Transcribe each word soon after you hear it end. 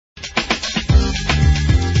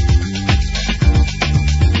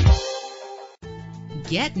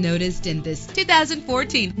get noticed in this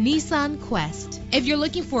 2014 Nissan Quest. If you're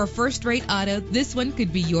looking for a first-rate auto, this one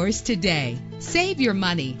could be yours today. Save your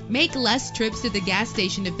money. Make less trips to the gas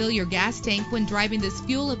station to fill your gas tank when driving this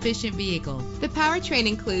fuel-efficient vehicle. The powertrain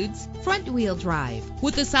includes front-wheel drive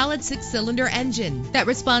with a solid 6-cylinder engine that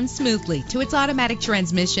responds smoothly to its automatic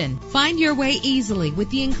transmission. Find your way easily with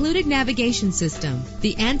the included navigation system.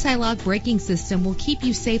 The anti-lock braking system will keep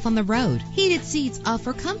you safe on the road. Heated seats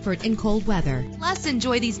offer comfort in cold weather. Plus,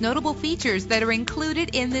 enjoy these notable features that are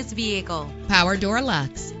included in this vehicle: power door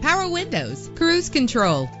locks, power windows, cruise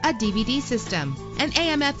control, a DVD system, an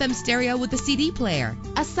AM/FM stereo with a CD player,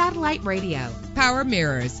 a satellite radio, power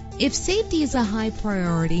mirrors. If safety is a high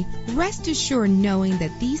priority, rest assured knowing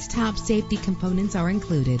that these top safety components are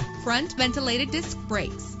included: front ventilated disc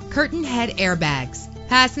brakes, curtain head airbags,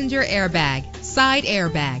 passenger airbag, side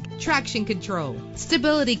airbag, traction control,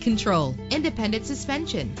 stability control, independent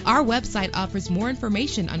suspension. Our website offers more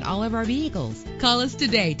information on all of our vehicles. Call us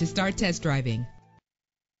today to start test driving.